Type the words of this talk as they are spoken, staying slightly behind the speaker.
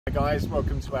Hi guys,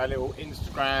 welcome to our little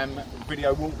Instagram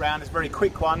video walk round. It's a very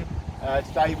quick one.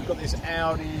 Today we've got this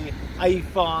Audi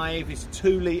A5, it's a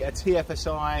 2-litre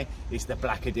TFSi, it's the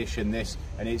black edition this,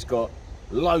 and it's got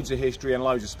loads of history and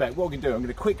loads of spec. What we can do, I'm going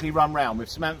to quickly run round with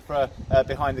Samantha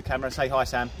behind the camera. Say hi,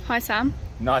 Sam. Hi, Sam.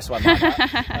 Nice one, like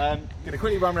that. Going to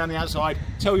quickly run around the outside,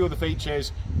 tell you all the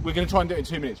features. We're going to try and do it in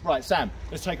 2 minutes. Right, Sam,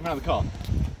 let's take them around the car.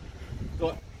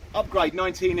 Got upgrade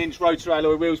 19-inch rotor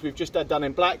alloy wheels. We've just had done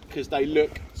in black because they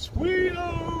look sweet.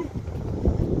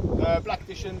 Black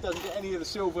edition doesn't get any of the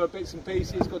silver bits and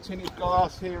pieces. Got tinted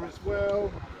glass here as well.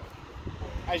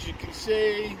 As you can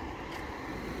see,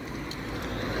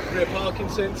 rear parking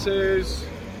sensors.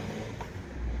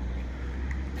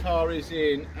 Car is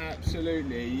in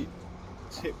absolutely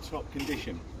tip-top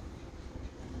condition.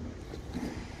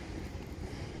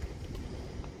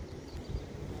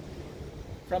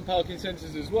 Front parking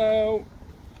sensors as well,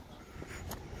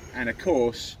 and of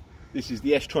course this is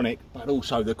the S-tronic but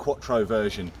also the Quattro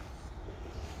version.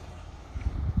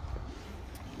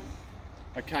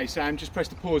 Okay Sam, just press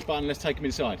the pause button, let's take them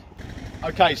inside.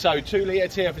 Okay, so 2-litre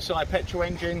TFSi petrol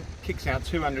engine, kicks out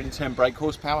 210 brake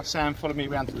horsepower. Sam, follow me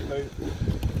around to the boot.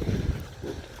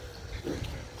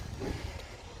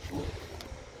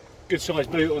 Good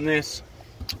sized boot on this,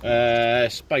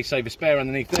 space saver spare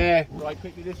underneath there. Right,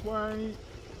 quickly this way.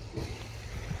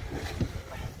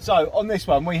 So on this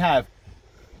one we have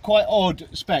quite odd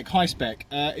spec, high spec,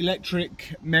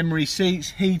 electric memory seats,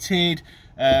 heated,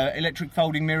 electric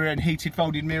folding mirror and heated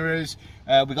folding mirrors.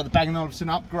 We've got the Bang & Olufsen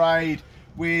upgrade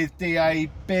with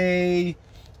DAB,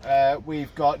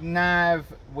 we've got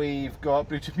nav, we've got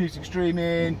Bluetooth music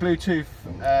streaming, Bluetooth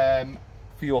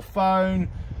for your phone,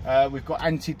 we've got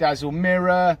anti-dazzle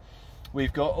mirror,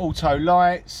 we've got auto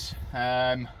lights,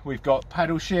 we've got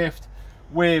paddle shift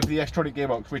with the S-tronic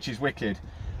gearbox, which is wicked.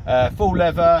 Full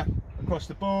leather across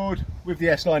the board with the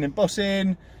S-line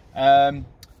embossing. Guys,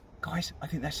 I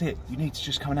think that's it. You need to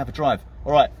just come and have a drive.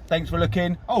 All right, thanks for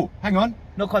looking. Oh, hang on,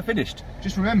 not quite finished.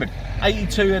 Just remembered,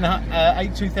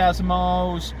 82,000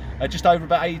 miles, just over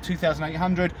about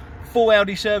 82,800. Full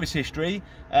Audi service history,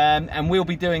 and we'll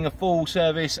be doing a full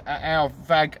service at our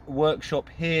VAG workshop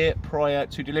here prior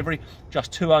to delivery.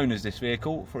 Just 2 owners this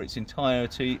vehicle for its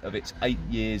entirety of its 8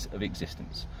 years of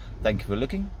existence. Thank you for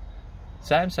looking.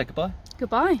 Sam, say goodbye.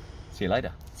 Goodbye. See you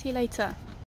later. See you later.